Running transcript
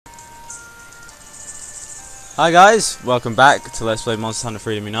Hi guys, welcome back to Let's Play Monster Hunter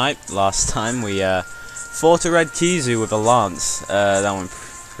Freedom Unite. Last time we fought a red Kizu with a lance. That went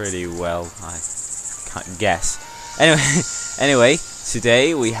pretty well, I can't guess. Anyway,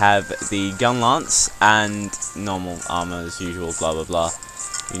 today we have the Gunlance and normal armor as usual, blah blah blah.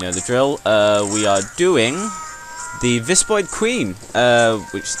 You know the drill. We are doing the Vespoid Queen,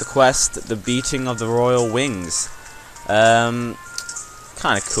 which is the quest, the beating of the royal wings. Kind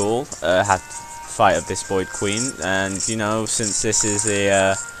of cool. Have fight of Vespoid Queen, and you know, since this is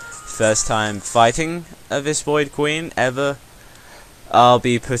the first time fighting a Vespoid Queen ever, I'll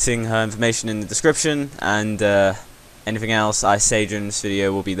be putting her information in the description, and anything else I say during this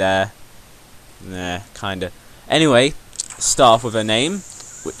video will be there. Kinda. Anyway, start off with her name,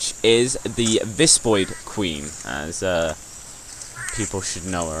 which is the Vespoid Queen, as people should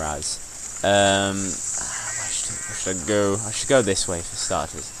know her as. Where should I go? I should go this way for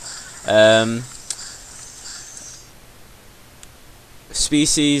starters.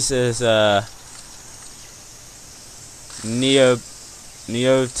 Species is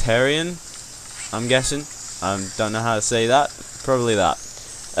Neopteron, I'm guessing. Don't know how to say that. Probably that.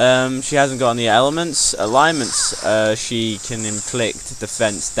 She hasn't got any elements. Alignments, she can inflict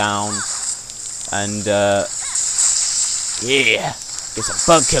defense down, and yeah, get some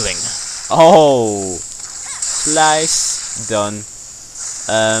bug killing. Oh, slice done.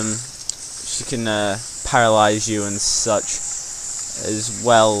 She can paralyze you and such, as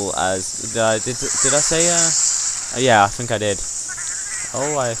well as did I say yeah, I think I did.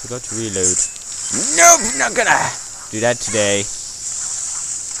 Oh, I forgot to reload. Nope, not gonna do that today.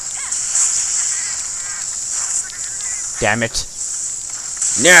 Damn it.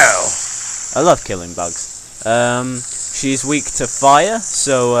 No. I love killing bugs. She's weak to fire,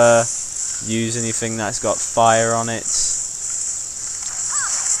 so use anything that's got fire on it.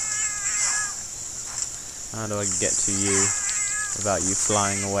 How do I get to you without you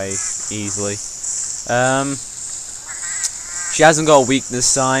flying away easily? She hasn't got a weakness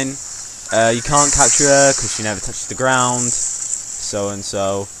sign. You can't capture her because she never touches the ground. So and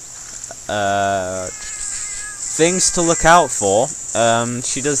so. Things to look out for.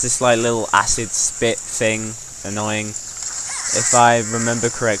 She does this like little acid spit thing. Annoying. If I remember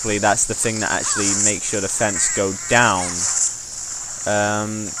correctly, that's the thing that actually makes your defense go down.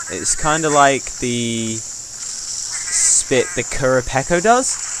 It's kind of like the spit the Kurapeko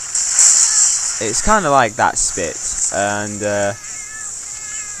does. It's kind of like that spit, and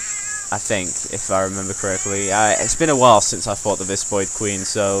I think, if I remember correctly, it's been a while since I fought the Vespoid Queen,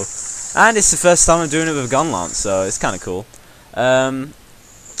 so, and it's the first time I'm doing it with a Gunlance, so it's kind of cool.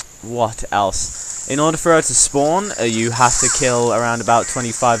 What else? In order for her to spawn, you have to kill around about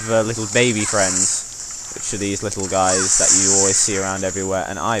 25 of her little baby friends, which are these little guys that you always see around everywhere,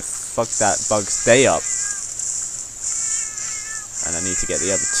 and I fucked that bug's day up. And I need to get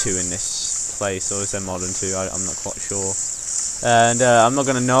the other two in this place, or is there more than two? I'm not quite sure. And I'm not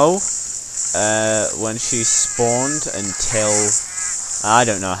going to know when she's spawned until... I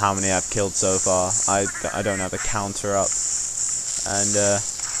don't know how many I've killed so far. I don't have a counter up. And,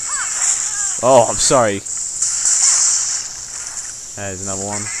 oh, I'm sorry. There's another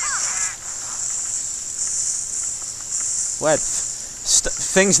one. Where?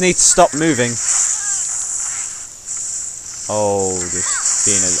 Things need to stop moving. Oh, this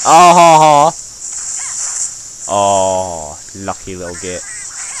being a... Oh, oh, lucky little git.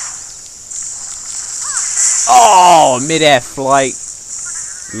 Oh, mid-air flight.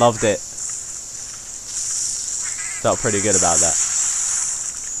 Loved it. Felt pretty good about that.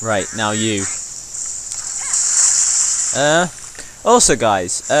 Right, now you. Also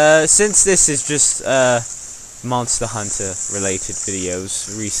guys, since this is just Monster Hunter related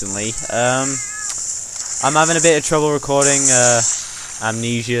videos recently, I'm having a bit of trouble recording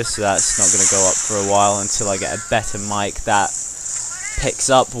Amnesia, so that's not going to go up for a while until I get a better mic that picks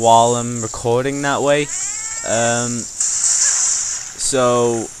up while I'm recording that way.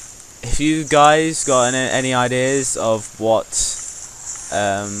 So if you guys got any ideas of what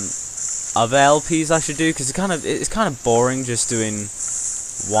other LPs I should do, because it's kind of boring just doing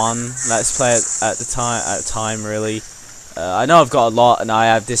one Let's Play at a time really. I know I've got a lot, and I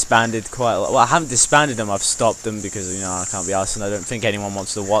have disbanded quite a lot. Well, I haven't disbanded them, I've stopped them because, you know, I can't be arsed and I don't think anyone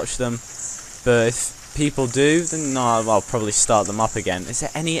wants to watch them. But if people do, then no, I'll probably start them up again. Is there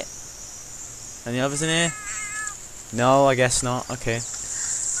any others in here? No, I guess not. Okay.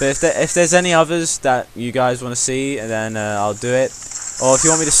 But if there's any others that you guys want to see, then I'll do it. Or if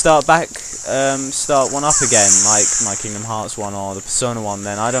you want me to start one up again, like my Kingdom Hearts one or the Persona one,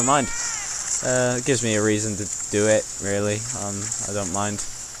 then I don't mind. It gives me a reason to do it, really. I don't mind.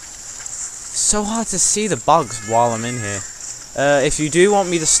 so hard to see the bugs while I'm in here. If you do want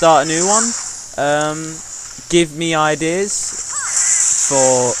me to start a new one, give me ideas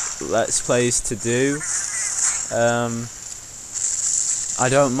for Let's Plays to do. I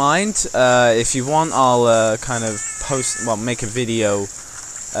don't mind. If you want, I'll kind of make a video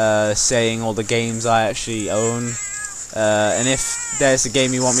saying all the games I actually own. And if there's a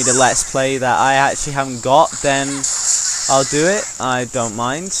game you want me to Let's Play that I actually haven't got, then I'll do it. I don't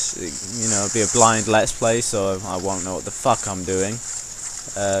mind. You know, it'll be a blind Let's Play, so I won't know what the fuck I'm doing.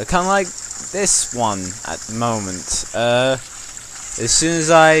 Kind of like this one at the moment. As soon as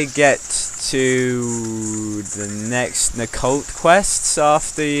I get to the next Nakote quests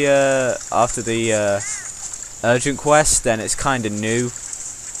after the urgent quest, then it's kind of new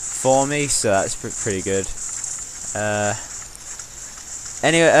for me, so that's pretty good.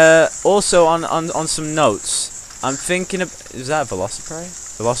 Anyway, also on some notes, I'm thinking of, is that a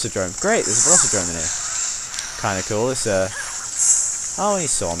Velocidrome? Great, there's a Velocidrome in here. Kind of cool. It's oh, he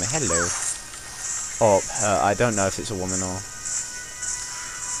saw me. Hello. Oh, I don't know if it's a woman or.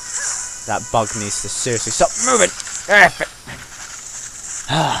 That bug needs to seriously stop moving.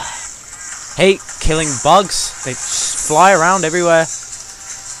 Hate killing bugs. They just fly around everywhere.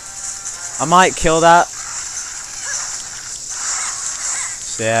 I might kill that.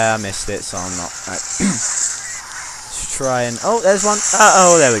 So yeah, I missed it, so I'm not. Right. Let's try and. Oh, there's one.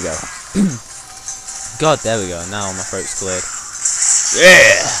 Oh, there we go. God, there we go. Now my throat's cleared.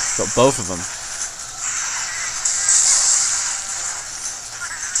 Yeah, got both of them.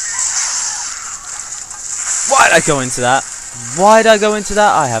 Why'd I go into that? Why'd I go into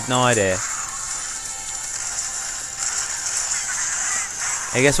that? I have no idea.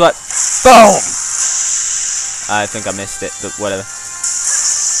 Hey, guess what? Boom! I think I missed it, but whatever.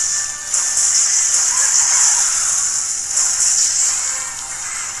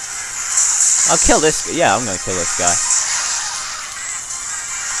 I'll kill this guy. Yeah, I'm gonna kill this guy.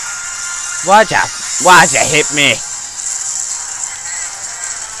 Why'd you hit me?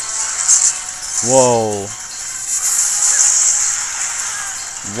 Whoa.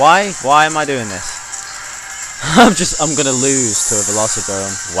 Why am I doing this? I'm gonna lose to a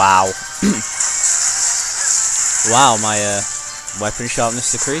Velocidrome. Wow. Wow, my weapon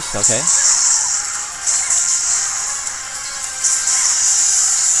sharpness decreased, okay.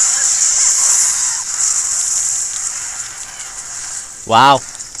 Wow,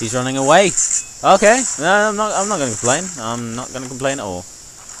 he's running away. Okay, no, I'm not gonna complain. I'm not gonna complain at all.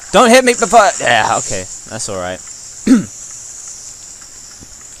 Don't hit me before. Yeah, okay, that's all right.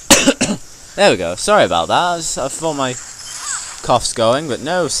 There we go. Sorry about that. I thought my cough's going, but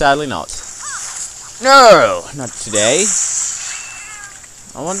no, sadly not. No, not today.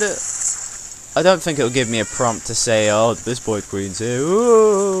 I wonder. I don't think it'll give me a prompt to say, "Oh, the Vespoid Queen's here.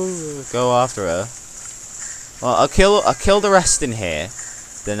 Ooh, go after her." Well, I'll kill the rest in here.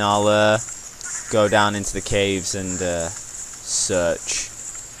 Then I'll go down into the caves and search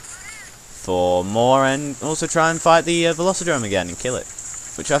for more, and also try and fight the Velocidrome again and kill it.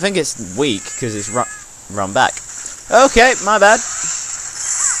 Which I think it's weak because it's run back. Okay, my bad.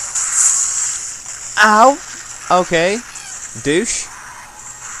 Ow. Okay, douche.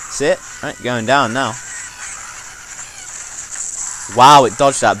 Sit. Right, going down now. Wow, it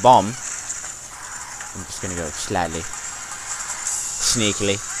dodged that bomb. I'm just gonna go slightly,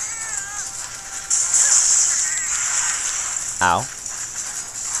 sneakily. Ow.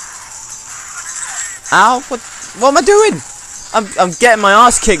 Ow! What am I doing? I'm getting my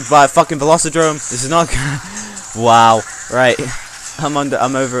ass kicked by a fucking Velocidrome. This is not good. Wow. Right. I'm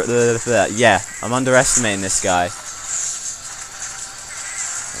over at the yeah. I'm underestimating this guy.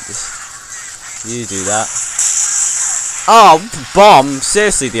 You do that. Oh, bomb!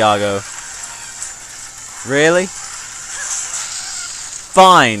 Seriously, Diago. Really?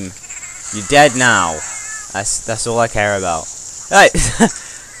 Fine. You're dead now. That's all I care about. Right.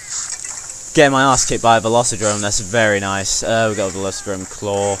 Getting my ass kicked by a Velocidrome, that's very nice. We got a Velocidrome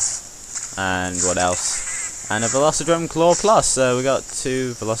Claw, and what else? And a Velocidrome Claw Plus. We got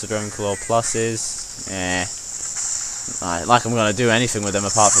 2 Velocidrome Claw Pluses. Like I'm gonna do anything with them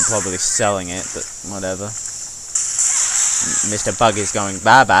apart from probably selling it, but whatever. Mr. Buggy's going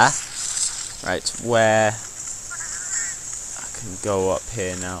bye-bye. Right, where I can go up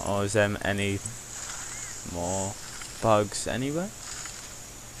here now. Oh, is there any more bugs anywhere?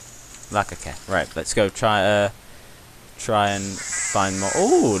 Like, okay, right, let's go try and find more.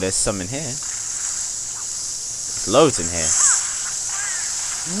 Oh, there's some in here. There's loads in here.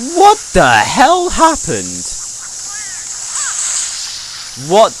 What the hell happened?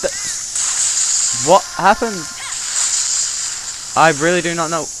 What happened? I really do not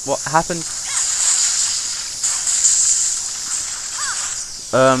know what happened.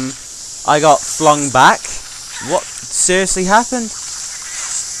 I got flung back. What seriously happened?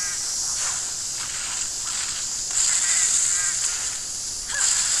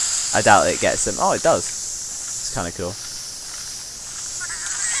 I doubt it gets them. Oh, it does. It's kind of cool.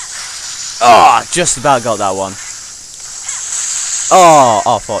 Oh, just about got that one. Oh,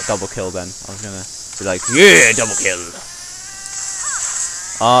 I thought double kill then. I was gonna be like, yeah, double kill.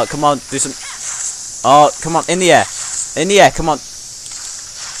 Oh, come on, do some. Oh, come on, in the air. In the air, come on.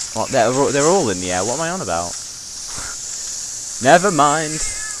 What, they're all in the air. What am I on about? Never mind.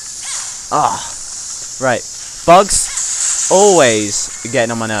 Ah, right. Bugs, always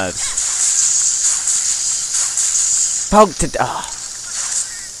getting on my nerves. Bug to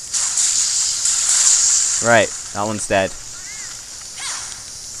Right, that one's dead.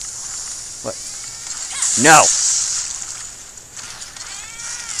 What? No.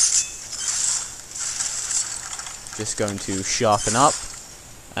 Just going to sharpen up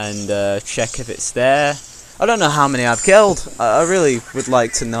and check if it's there. I don't know how many I've killed. I really would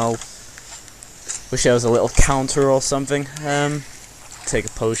like to know. Wish there was a little counter or something. Take a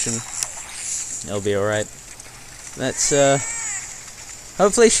potion. It'll be alright. Let's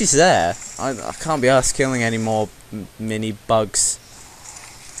hopefully she's there. I can't be asked killing any more mini bugs.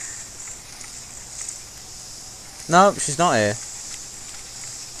 No, she's not here.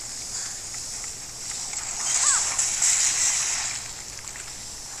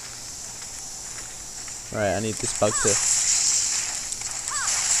 Right, I need this bug to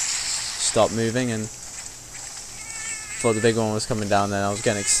stop moving, and thought the big one was coming down then. I was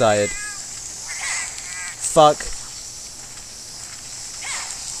getting excited. Fuck.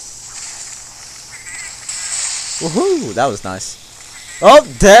 Woohoo! That was nice. Oh,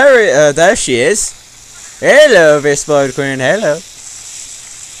 there she is. Hello, Vespoid Queen. Hello.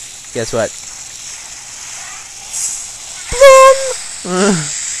 Guess what?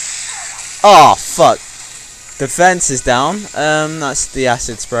 Oh, fuck. The fence is down. That's the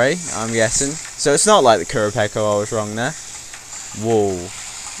acid spray, I'm guessing. So it's not like the Kurapeko, I was wrong there. Whoa.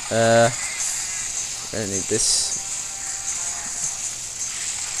 I don't need this.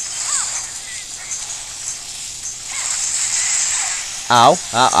 Ow.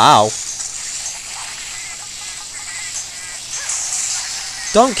 Ow, ow.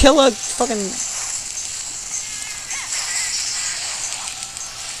 Don't kill her fucking...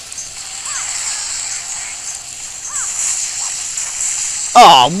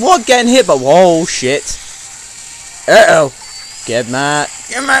 Oh, what? Getting hit by... Whoa, shit. Uh-oh. Get my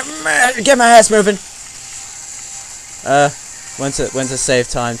ass moving. When's to save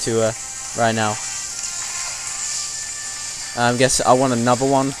time to, right now. I guess I want another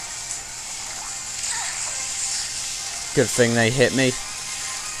one. Good thing they hit me.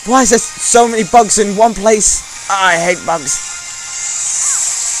 Why is there so many bugs in one place? Oh, I hate bugs.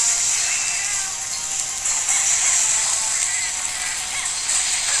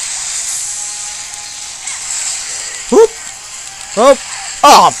 Whoop! Whoop!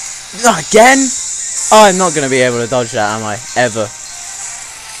 Oh! Again? Oh, I'm not going to be able to dodge that, am I? Ever.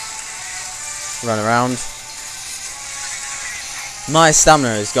 Run around. My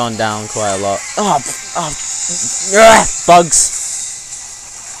stamina has gone down quite a lot. Oh! Bugs!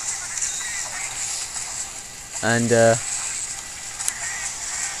 And,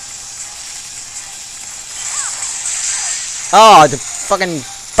 oh, the fucking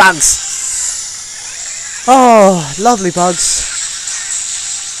bugs! Oh, lovely bugs.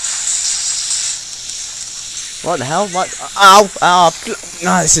 What the hell? What? Ow! Ow!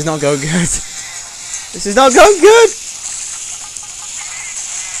 No, this is not going good. This is not going good!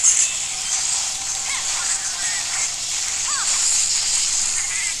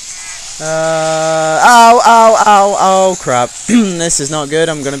 Ow, ow, ow, oh, crap. This is not good.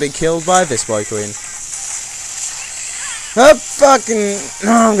 I'm gonna be killed by Vespoid Queen. Oh, fucking...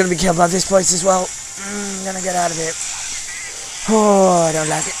 No, I'm gonna be killed by Vespoids as well. I'm gonna get out of here. Oh, I don't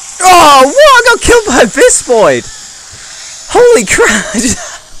like it. Oh, what? I got killed by Vespoid! Holy crap!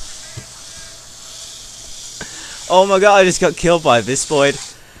 Oh my god, I just got killed by Vespoid.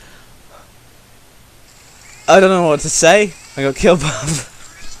 I don't know what to say. I got killed by...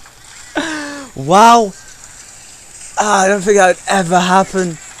 Wow! I don't think that would ever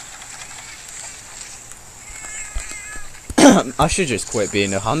happen. I should just quit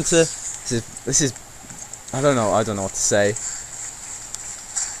being a hunter. This is I don't know what to say.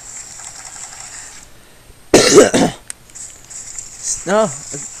 No,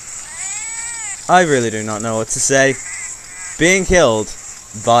 I really do not know what to say. Being killed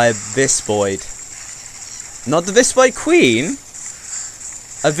by a Vespoid. Not the Vespoid Queen,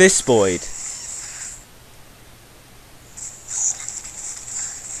 a Vespoid.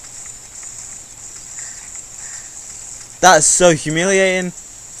 That's so humiliating.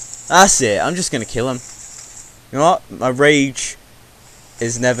 That's it. I'm just gonna kill him. You know what? My rage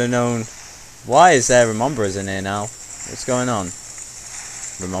is never known. Why is there Remembers in here now? What's going on?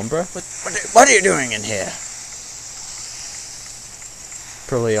 Remember? What are you doing in here?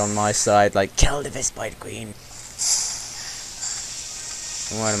 Probably on my side, like, kill the Vespoid Queen.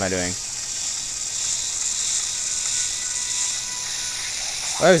 What am I doing?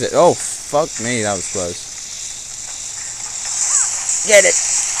 Where is it? Oh, fuck me, that was close. Get it!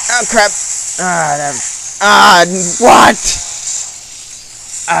 Oh, crap! What?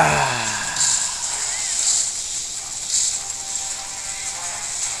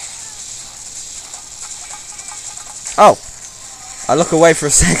 Oh! I look away for a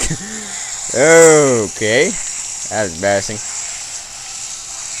second. Okay. That's embarrassing.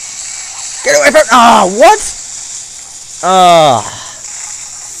 Get away from— oh, what? Oh.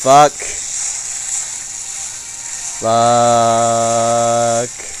 Fuck. Fuck.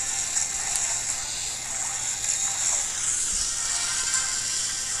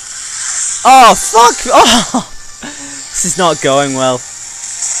 Oh, fuck! Oh! This is not going well.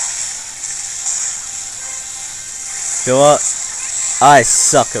 You know what? I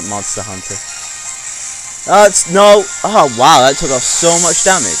suck at Monster Hunter. No. Oh, wow, that took off so much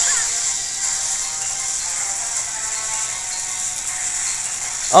damage.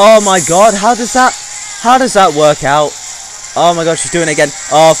 Oh my god, how does that work out? Oh my god, she's doing it again.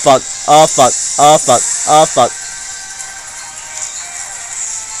 Oh fuck, oh fuck, oh fuck, oh fuck.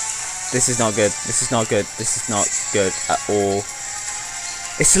 This is not good, this is not good, this is not good at all.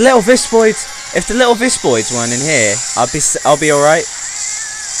 It's the little Vespoids. If the little Vespoids weren't in here, I'll be alright.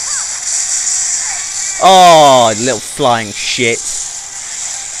 Oh, little flying shit.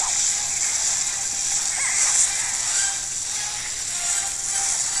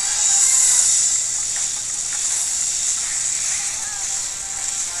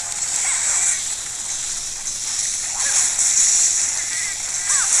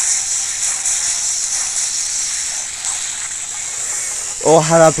 Oh,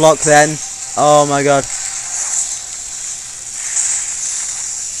 had I blocked then? Oh my god.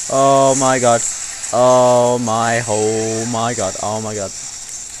 Oh my god. Oh my god. Oh my god.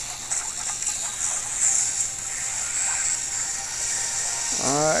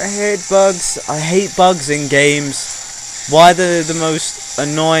 I hate bugs. I hate bugs in games. Why they're the most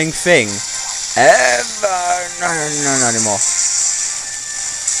annoying thing ever. No, not anymore.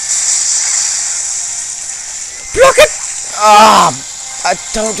 Block it! Ah! I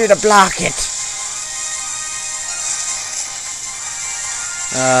told you to block it.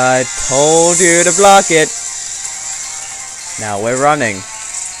 I told you to block it. Now we're running.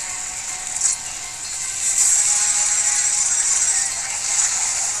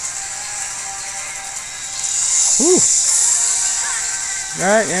 Whew.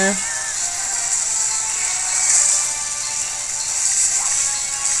 Right, yeah.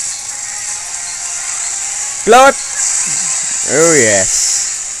 Blow it. Oh yes.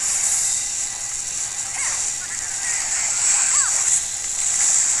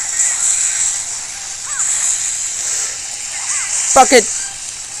 Bucket!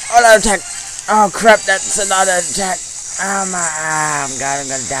 Auto attack! Oh crap, that's another attack! Oh my, I'm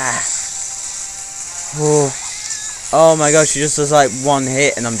gonna die. Oh my gosh, she just does like one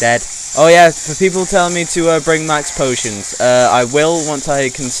hit and I'm dead. Oh yeah, for people telling me to bring max potions, I will once I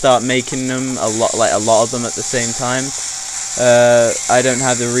can start making them a lot of them at the same time. I don't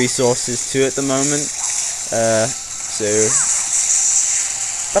have the resources to at the moment. So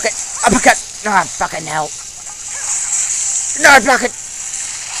bucket! Uppercut! Ah, fucking hell! No, block it!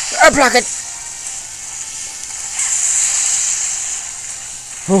 Block it!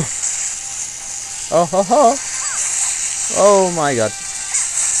 Oh. Oh, ho, ho. Oh my god.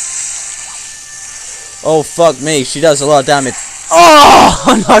 Oh, fuck me. She does a lot of damage.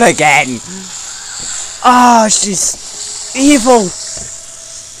 Oh, not again! Ah, oh, she's evil!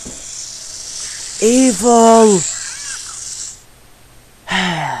 Evil!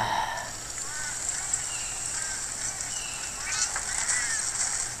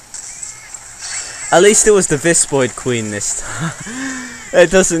 At least it was the Vespoid Queen this time.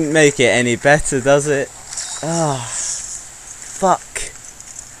 It doesn't make it any better, does it? Ah, oh, fuck.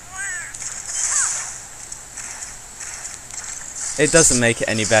 It doesn't make it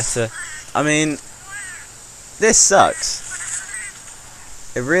any better. I mean, this sucks.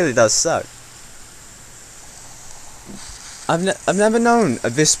 It really does suck. I've never known a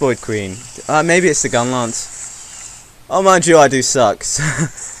Vespoid Queen. Maybe it's the Gunlance. Oh, mind you, I do suck.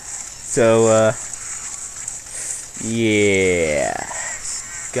 So, yeah,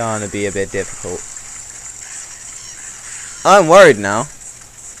 it's gonna be a bit difficult. I'm worried now.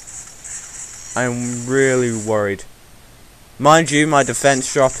 I'm really worried. Mind you, my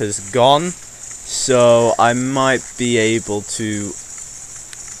defense drop is gone, so I might be able to...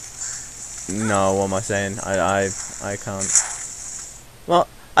 No, what am I saying? I can't. Well,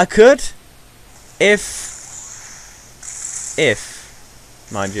 I could, if,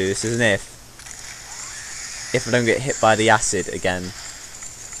 mind you, this is an if I don't get hit by the acid again.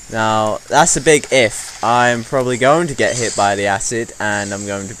 Now, that's a big if. I'm probably going to get hit by the acid, and I'm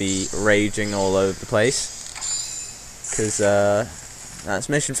going to be raging all over the place. Because, that's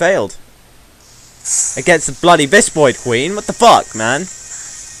mission failed. Against the bloody Vespoid Queen, what the fuck, man?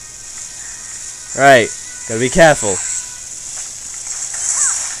 Right, gotta be careful.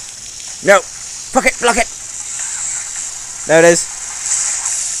 No! Block it! Block it! There it is.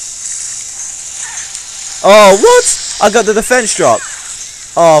 Oh, what? I got the defense drop.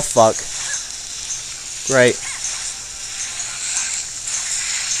 Oh, fuck. Great.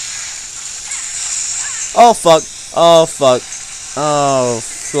 Oh, fuck. Oh, fuck. Oh,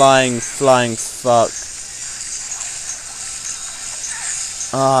 flying fuck.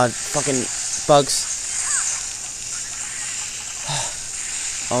 Ah, fucking bugs.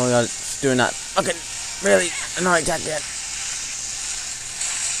 Oh my god, it's doing that fucking really annoying attack again.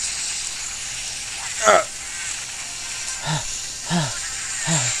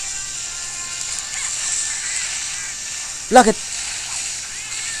 Look at.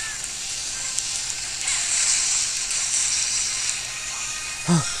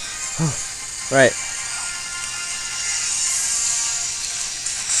 Right.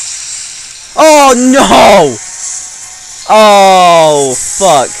 Oh no! Oh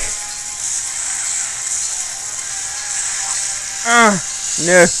fuck!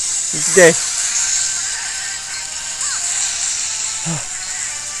 No, he's dead.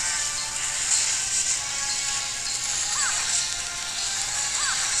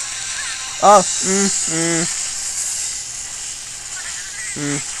 Oh,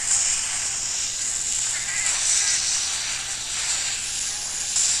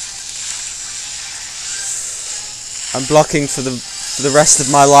 I'm blocking for the rest of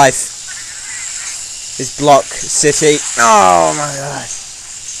my life. Is block city. Oh my god.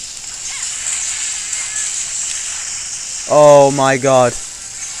 Oh my god.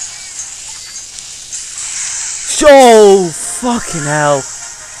 Oh fucking hell.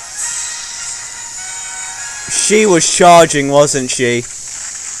 She was charging, wasn't she?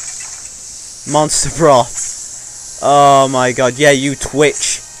 Monster broth. Oh my god. Yeah, you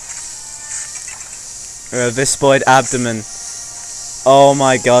twitch. Vespoid abdomen. Oh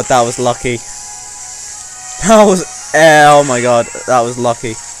my god, that was lucky. That was... oh my god, that was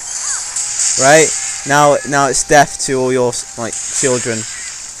lucky. Right? Now it's death to all your, like, children.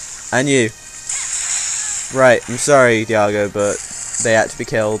 And you. Right, I'm sorry, Diago, but they had to be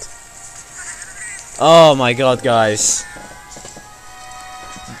killed. Oh my god, guys.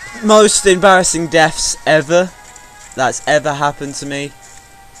 Most embarrassing deaths ever that's ever happened to me.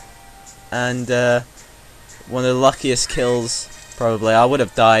 And, one of the luckiest kills, probably. I would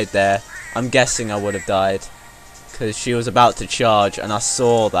have died there. I'm guessing I would have died. Because she was about to charge, and I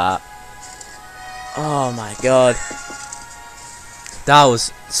saw that. Oh my god. That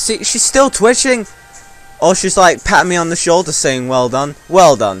was... See, she's still twitching. Or she's like patting me on the shoulder saying, well done.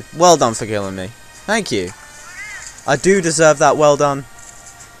 Well done. Well done for killing me. Thank you. I do deserve that well done.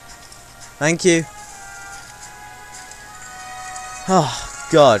 Thank you. Oh,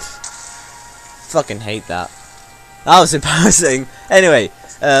 God. Fucking hate that. That was embarrassing. Anyway,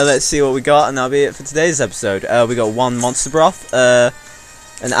 let's see what we got, and that'll be it for today's episode. We got one monster broth, an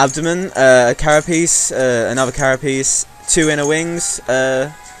abdomen, a carapace, another carapace, 2 inner wings,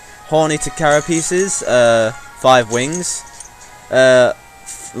 horny to carapaces, 5 wings,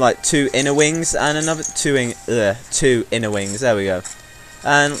 like 2 inner wings, and another 2 inner wings. There we go.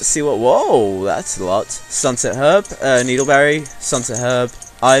 And let's see what. Whoa, that's a lot. Sunset herb, needleberry, sunset herb,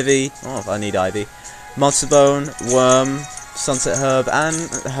 ivy. Oh, I need ivy. Monster bone, worm, sunset herb, and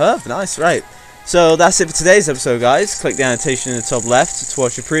herb. Nice, right. So that's it for today's episode, guys. Click the annotation in the top left to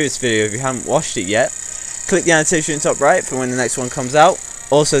watch the previous video if you haven't watched it yet. Click the annotation in the top right for when the next one comes out.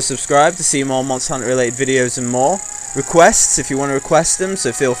 Also subscribe to see more Monster Hunter related videos and more. Requests if you want to request them,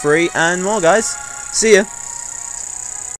 so feel free, and more, guys. See ya.